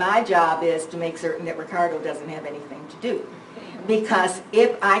always say my job is to make certain that Ricardo doesn't have anything to do. Because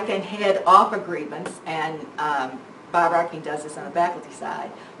if I can head off a grievance, and Bob Arkin does this on the faculty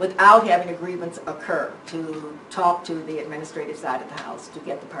side, without having a grievance occur, to talk to the administrative side of the house, to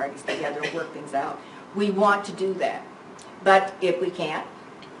get the parties together and work things out, we want to do that. But if we can't,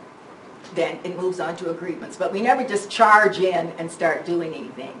 then it moves on to a grievance. But we never just charge in and start doing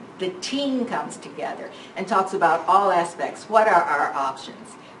anything. The team comes together and talks about all aspects. What are our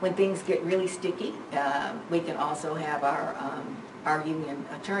options? When things get really sticky, we can also have our union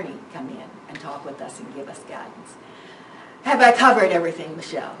attorney come in and talk with us and give us guidance. Have I covered everything,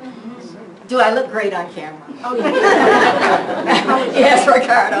 Michelle? Mm-hmm. Do I look great on camera? Oh, yeah. Yes,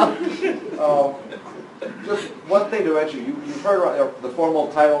 Ricardo. Just one thing to mention, you've heard about the formal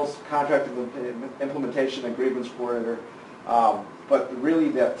titles, contract implementation and grievance coordinator, but really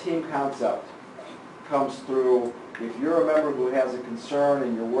that team concept comes through. If you're a member who has a concern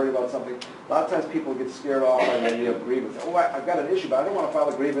and you're worried about something, a lot of times people get scared off by the idea of grievance. Oh, I've got an issue, but I don't want to file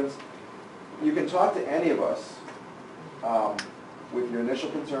a grievance. You can talk to any of us with your initial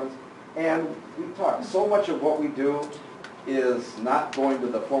concerns, and we talk. So much of what we do is not going to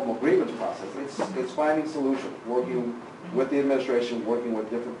the formal grievance process. It's finding solutions, working with the administration, working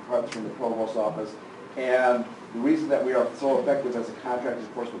with different parts from the provost office. And the reason that we are so effective as a contract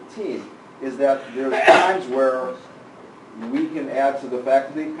enforcement team is that there's times where we can add to the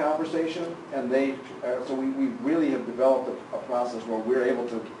faculty conversation, and so we really have developed a process where we're able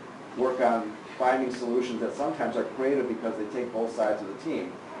to work on finding solutions that sometimes are creative because they take both sides of the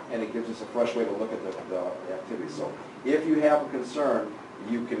team, and it gives us a fresh way to look at the activity. So if you have a concern,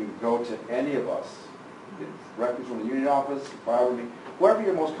 you can go to any of us, directly from the union office, whoever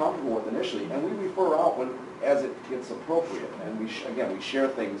you're most comfortable with initially, and we refer out as it gets appropriate. And again, we share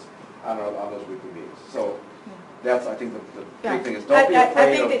things on those weekly meetings. So that's, I think, the big thing is don't be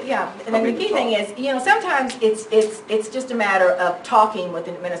afraid of. And then the key thing is, sometimes it's just a matter of talking with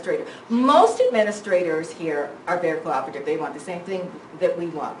an administrator. Most administrators here are very cooperative. They want the same thing that we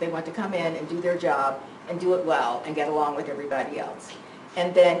want. They want to come in and do their job and do it well and get along with everybody else.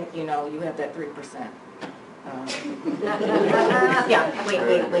 And then, you have that 3%.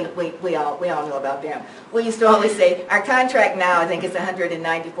 We all know about them. We used to always say, our contract now, I think, is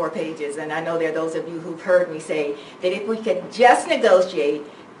 194 pages, and I know there are those of you who've heard me say that if we could just negotiate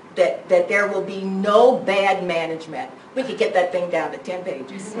that there will be no bad management, we could get that thing down to 10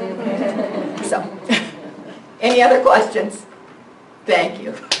 pages. So, any other questions? Thank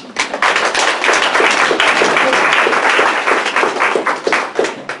you.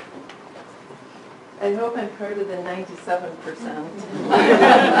 I hope I'm part of the 97%.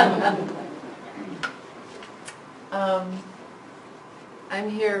 I'm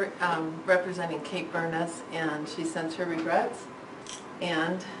here representing Kate Burness, and she sends her regrets.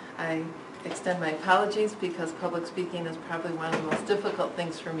 And I extend my apologies because public speaking is probably one of the most difficult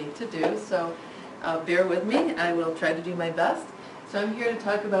things for me to do. So bear with me. I will try to do my best. So I'm here to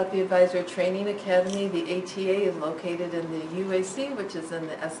talk about the Advisor Training Academy. The ATA is located in the UAC, which is in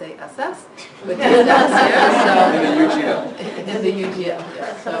the SASS, which is downstairs. So, in the UGL. In the UGL,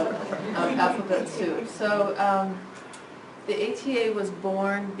 yeah. So alphabet soup. So the ATA was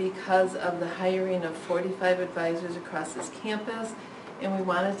born because of the hiring of 45 advisors across this campus, and we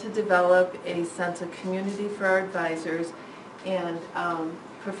wanted to develop a sense of community for our advisors and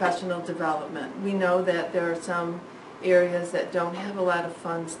professional development. We know that there are some areas that don't have a lot of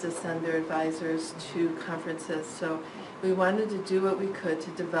funds to send their advisors to conferences, so we wanted to do what we could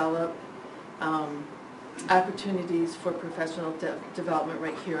to develop opportunities for professional development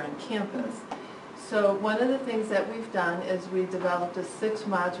right here on campus. So one of the things that we've done is we developed a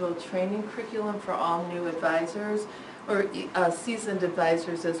 6-module training curriculum for all new advisors, or seasoned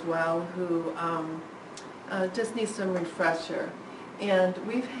advisors as well, who just need some refresher. And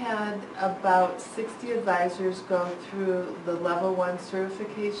we've had about 60 advisors go through the Level 1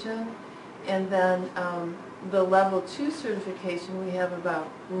 certification, and then the Level 2 certification, we have about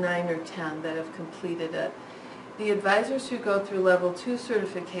 9 or 10 that have completed it. The advisors who go through Level 2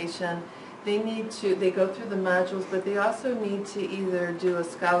 certification, they go through the modules, but they also need to either do a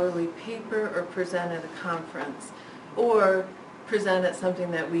scholarly paper or present at a conference, or present at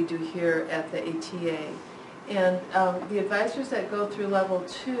something that we do here at the ATA. And the advisors that go through Level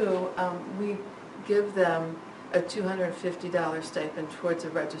 2, we give them a $250 stipend towards a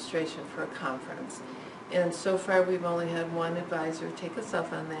registration for a conference. And so far we've only had one advisor take us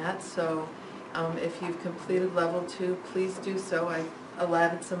up on that, so if you've completed Level 2, please do so. I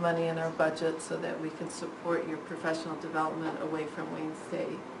allotted some money in our budget so that we can support your professional development away from Wayne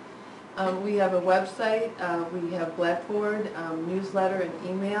State. We have a website, we have Blackboard, newsletter, and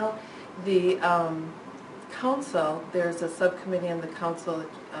email. The Counceil, there's a subcommittee in the Counceil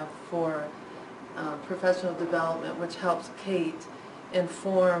for professional development, which helps Kate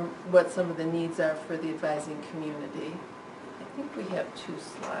inform what some of the needs are for the advising community. I think we have 2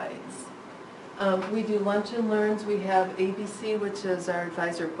 slides. We do lunch and learns. We have ABC, which is our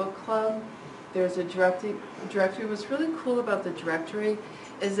advisor book club. There's a directory. What's really cool about the directory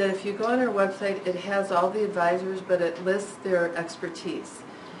is that if you go on our website, it has all the advisors, but it lists their expertise.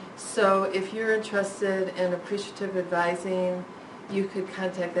 So if you're interested in appreciative advising, you could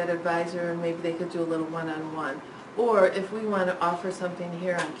contact that advisor and maybe they could do a little one-on-one. Or if we want to offer something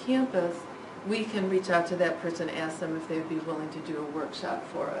here on campus, we can reach out to that person and ask them if they would be willing to do a workshop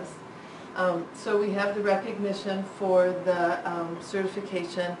for us. So we have the recognition for the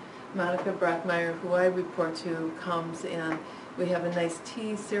certification. Monica Brockmeyer, who I report to, comes and we have a nice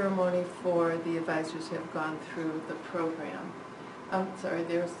tea ceremony for the advisors who have gone through the program. Sorry,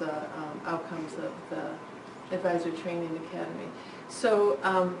 there's the outcomes of the Advisor Training Academy. So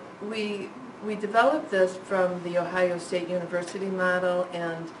we developed this from the Ohio State University model,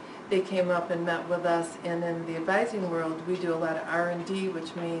 and they came up and met with us. And in the advising world, we do a lot of R&D,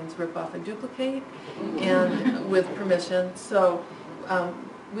 which means rip off and duplicate, and with permission. So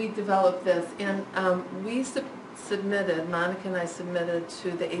we developed this, and we submitted, Monica and I submitted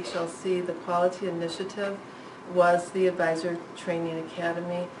to the HLC. The Quality Initiative was the Advisor Training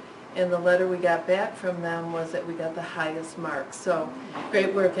Academy, and the letter we got back from them was that we got the highest mark. So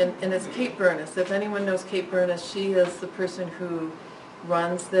great work, and it's Kate Burness. If anyone knows Kate Burness, she is the person who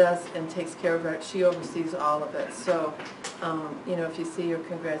runs this and takes care of it. She oversees all of it. So, you know, if you see her,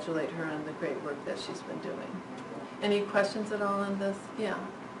 congratulate her on the great work that she's been doing. Any questions at all on this? Yeah.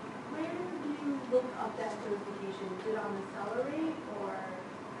 Where do you look up that certification? Is it on the salary, or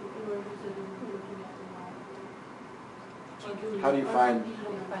if you were interested in looking at the How do you find?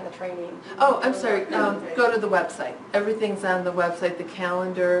 Find the training. Oh, I'm sorry. Go to the website. Everything's on the website, the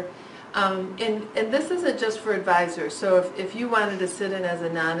calendar. And this isn't just for advisors. So if you wanted to sit in as a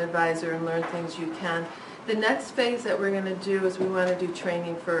non-advisor and learn things, you can. The next phase that we're going to do is we want to do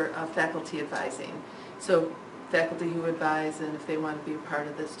training for faculty advising. So faculty who advise, and if they want to be a part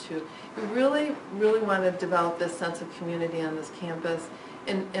of this too. We really, really want to develop this sense of community on this campus.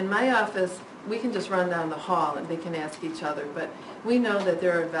 In my office, we can just run down the hall and they can ask each other, but we know that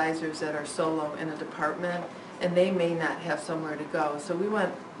there are advisors that are solo in a department and they may not have somewhere to go. So we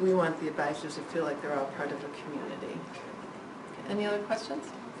want the advisors to feel like they're all part of the community. Any other questions?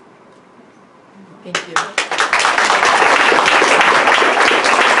 Thank you.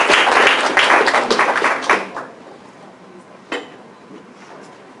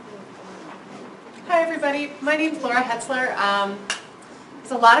 Hi everybody, my name's Laura Hetzler.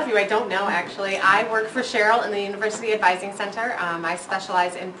 There's a lot of you I don't know actually. I work for Cheryl in the University Advising Center. I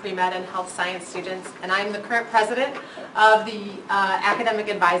specialize in pre-med and health science students, and I'm the current president of the Academic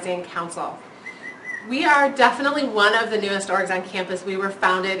Advising Council. We are definitely one of the newest orgs on campus. We were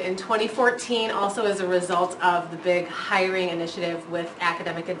founded in 2014 also as a result of the big hiring initiative with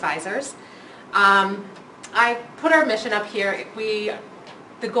academic advisors. I put our mission up here.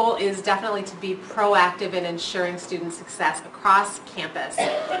 The goal is definitely to be proactive in ensuring student success across campus,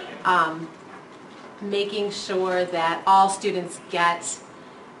 making sure that all students get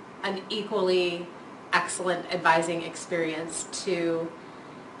an equally excellent advising experience to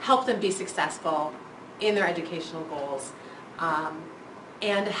help them be successful in their educational goals,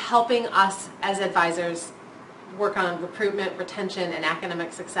 and helping us as advisors work on recruitment, retention, and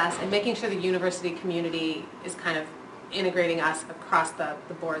academic success, and making sure the university community is kind of integrating us across the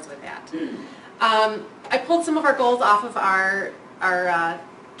boards with that. I pulled some of our goals off of our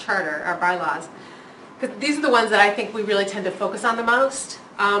charter, our bylaws, because these are the ones that I think we really tend to focus on the most.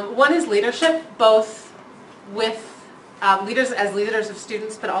 One is leadership, both with leaders of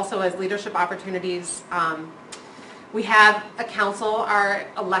students, but also as leadership opportunities. We have a council, our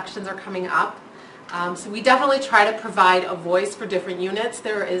elections are coming up. So we definitely try to provide a voice for different units.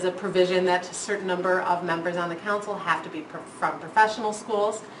 There is a provision that a certain number of members on the council have to be from professional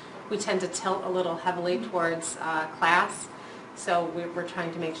schools. We tend to tilt a little heavily towards class. So we're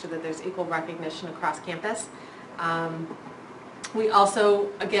trying to make sure that there's equal recognition across campus. We also,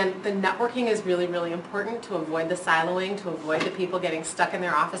 again, the networking is really, really important to avoid the siloing, to avoid the people getting stuck in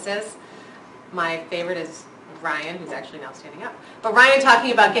their offices. My favorite is Ryan, who's actually now standing up, but Ryan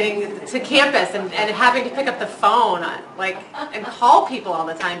talking about getting to campus and having to pick up the phone and call people all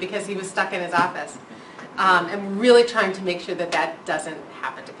the time because he was stuck in his office. and really trying to make sure that that doesn't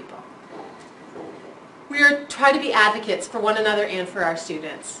happen to people. We are trying to be advocates for one another and for our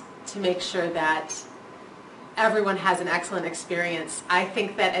students to make sure that everyone has an excellent experience. I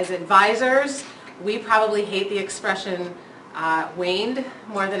think that as advisors, we probably hate the expression waned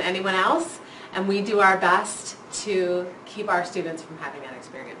more than anyone else, and we do our best to keep our students from having that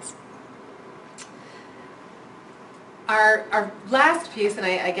experience. Our last piece, and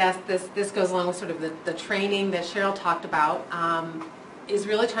I guess this goes along with sort of the training that Cheryl talked about, is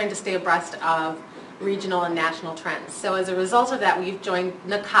really trying to stay abreast of regional and national trends. So as a result of that, we've joined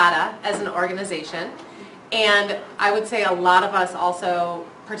NACADA as an organization, and I would say a lot of us also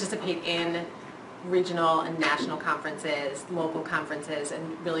participate in regional and national conferences, local conferences,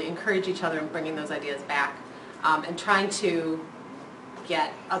 and really encourage each other in bringing those ideas back and trying to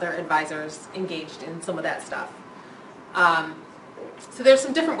get other advisors engaged in some of that stuff. So there's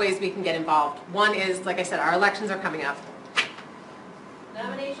some different ways we can get involved. One is, like I said, our elections are coming up.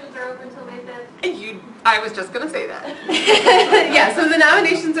 Nominations are open until May 5th? I was just going to say that. Yeah, so the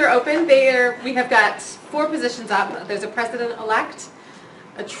nominations are open. We have got 4 positions up. There's a president-elect,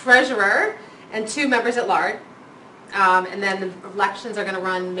 a treasurer, and 2 members at large. And then the elections are going to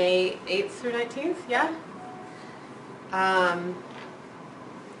run May 8th through 19th, yeah?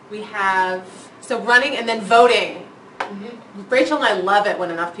 We have, so running and then voting. Rachel and I love it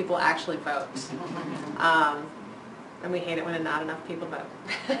when enough people actually vote. And we hate it when not enough people vote.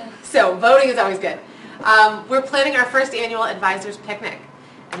 So voting is always good. We're planning our first annual advisors picnic,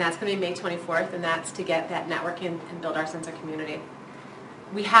 and that's going to be May 24th, and that's to get that networking and build our sense of community.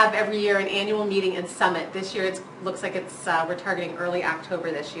 We have every year an annual meeting and summit. This year it looks like we're targeting early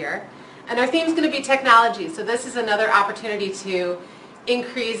October this year. And our theme is going to be technology, so this is another opportunity to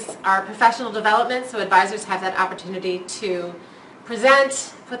increase our professional development, so advisors have that opportunity to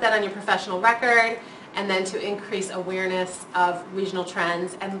present, put that on your professional record, and then to increase awareness of regional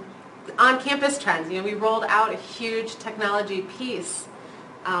trends and on-campus trends. You know, we rolled out a huge technology piece.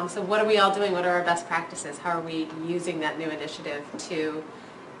 So what are we all doing? What are our best practices? How are we using that new initiative to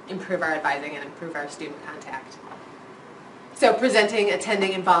improve our advising and improve our student contact? So presenting,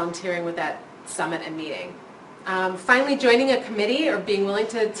 attending, and volunteering with that summit and meeting. Finally, joining a committee or being willing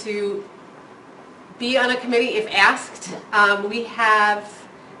to be on a committee if asked. We have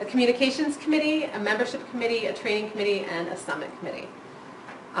a communications committee, a membership committee, a training committee, and a summit committee.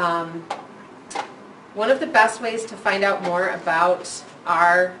 One of the best ways to find out more about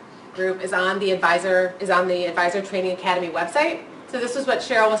our group is on the Advisor Training Academy website. So this is what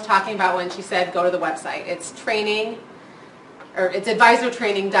Cheryl was talking about when she said go to the website. It's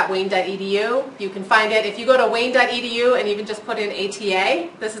advisortraining.wayne.edu. You can find it. If you go to wayne.edu and even just put in ATA,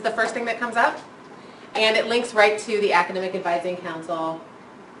 this is the first thing that comes up. And it links right to the Academic Advising Council.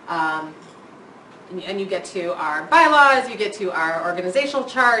 And you get to our bylaws, you get to our organizational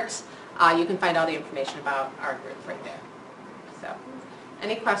charts. You can find all the information about our group right there. So,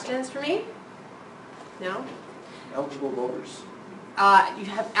 any questions for me? No? Eligible voters. You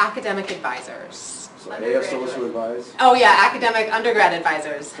have academic advisors. So ASOs who advise? Oh yeah, academic undergrad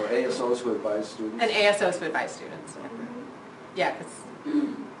advisors. Or ASOs who advise students? And ASOs who advise students. Yeah, because...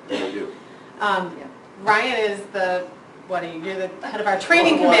 They do. Ryan is you're the head of our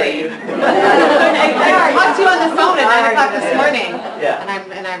training committee. I talked to you on the phone at 9 o'clock this morning. Yeah.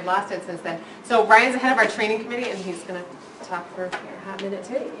 And I've lost it since then. So Ryan's the head of our training committee, and he's going to talk for a hot minute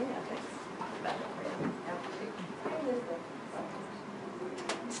too.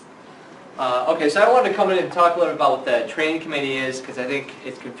 Okay, so I wanted to come in and talk a little bit about what the training committee is, because I think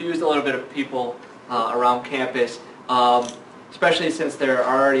it's confused a little bit of people around campus, especially since there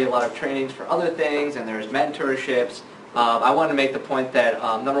are already a lot of trainings for other things and there's mentorships. I wanted to make the point that,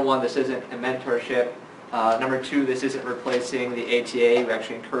 number one, this isn't a mentorship. Number two, this isn't replacing the ATA. We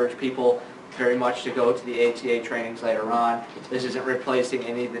actually encourage people very much to go to the ATA trainings later on. This isn't replacing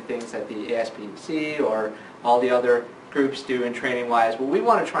any of the things that the ASPDC or all the other groups do in training-wise. What we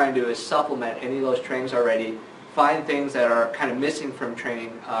want to try and do is supplement any of those trainings already, find things that are kind of missing from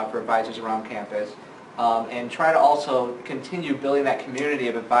training for advisors around campus, and try to also continue building that community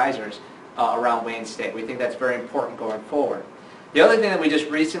of advisors around Wayne State. We think that's very important going forward. The other thing that we just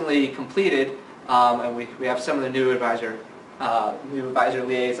recently completed, and we have some of the new advisor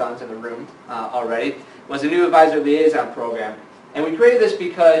liaisons in the room already, was a new advisor liaison program. And we created this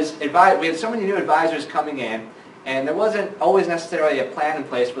because we had so many new advisors coming in, and there wasn't always necessarily a plan in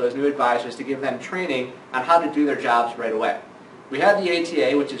place for those new advisors to give them training on how to do their jobs right away. We have the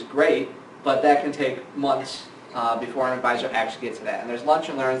ATA, which is great, but that can take months before an advisor actually gets to that. And there's lunch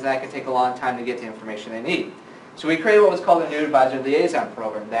and learns, that can take a long time to get the information they need. So we created what was called a new advisor liaison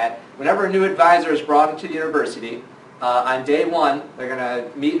program, that whenever a new advisor is brought into the university, on day one, they're going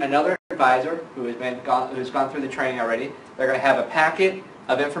to meet another advisor who's gone through the training already. They're going to have a packet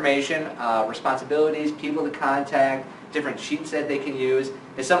of information, responsibilities, people to contact, different sheets that they can use.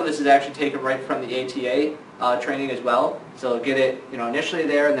 And some of this is actually taken right from the ATA training as well. So they'll get it initially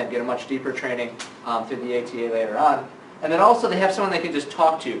there and then get a much deeper training through the ATA later on. And then also they have someone they can just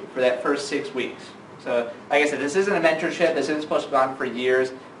talk to for that first 6 weeks. So like I said, this isn't a mentorship. This isn't supposed to go on for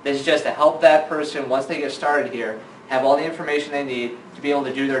years. This is just to help that person, once they get started here, have all the information they need to be able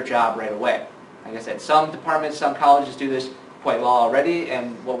to do their job right away. Like I said, some departments, some colleges do this quite well already,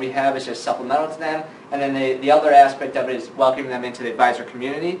 and what we have is just supplemental to them. And then the other aspect of it is welcoming them into the advisor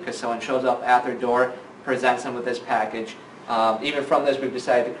community, because someone shows up at their door, presents them with this package. Even from this, we've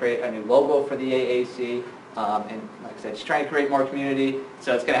decided to create a new logo for the AAC, and like I said, just trying to create more community.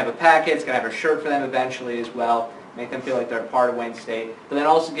 So it's going to have a packet, it's going to have a shirt for them eventually as well, make them feel like they're a part of Wayne State, but then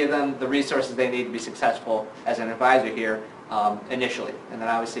also give them the resources they need to be successful as an advisor here initially, and then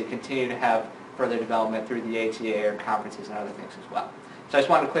obviously continue to have further development through the ATA or conferences and other things as well. So I just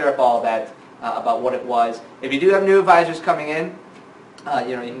wanted to clear up all of that about what it was. If you do have new advisors coming in,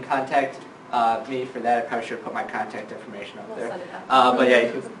 you can contact me for that. I probably should have put my contact information up there. But yeah,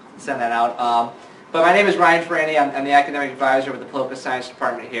 you can send that out. But my name is Ryan Ferrani. I'm the academic advisor with the political science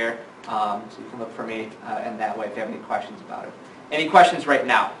department here. So you can look for me in that way if you have any questions about it. Any questions right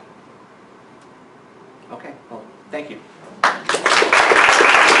now? Okay, well, thank you.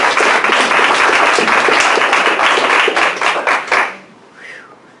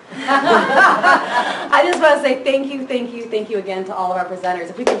 I just want to say thank you again to all of our presenters.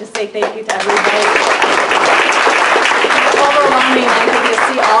 If we can just say thank you to everybody. It's overwhelming, I think, to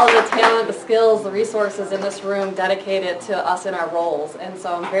see all of the talent, the skills, the resources in this room dedicated to us in our roles. And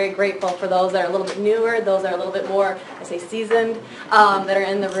so I'm very grateful for those that are a little bit newer, those that are a little bit more, I say, seasoned, that are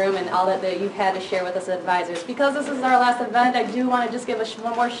in the room, and all that you've had to share with us as advisors. Because this is our last event, I do want to just give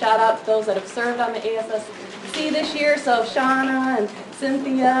one more shout out to those that have served on the ASSC this year. So if Shauna and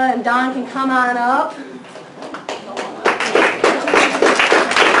Cynthia and Don can come on up.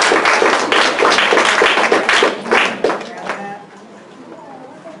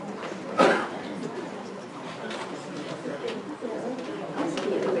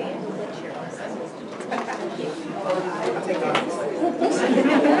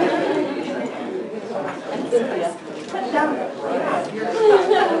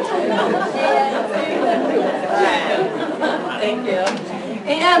 Thank you.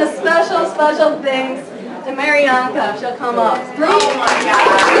 And a special thanks to Marianka. She'll come up. Oh my God.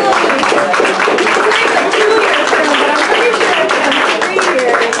 It's like 2 years from, but I'm pretty sure it's been 3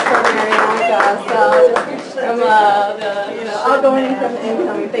 years for Marianka. So just from the outgoing and from the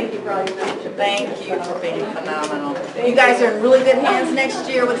incoming. Thank you for all your mentorship. Thank you for being phenomenal. You guys are in really good hands next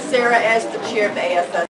year with Sarah as the chair of the ASSC.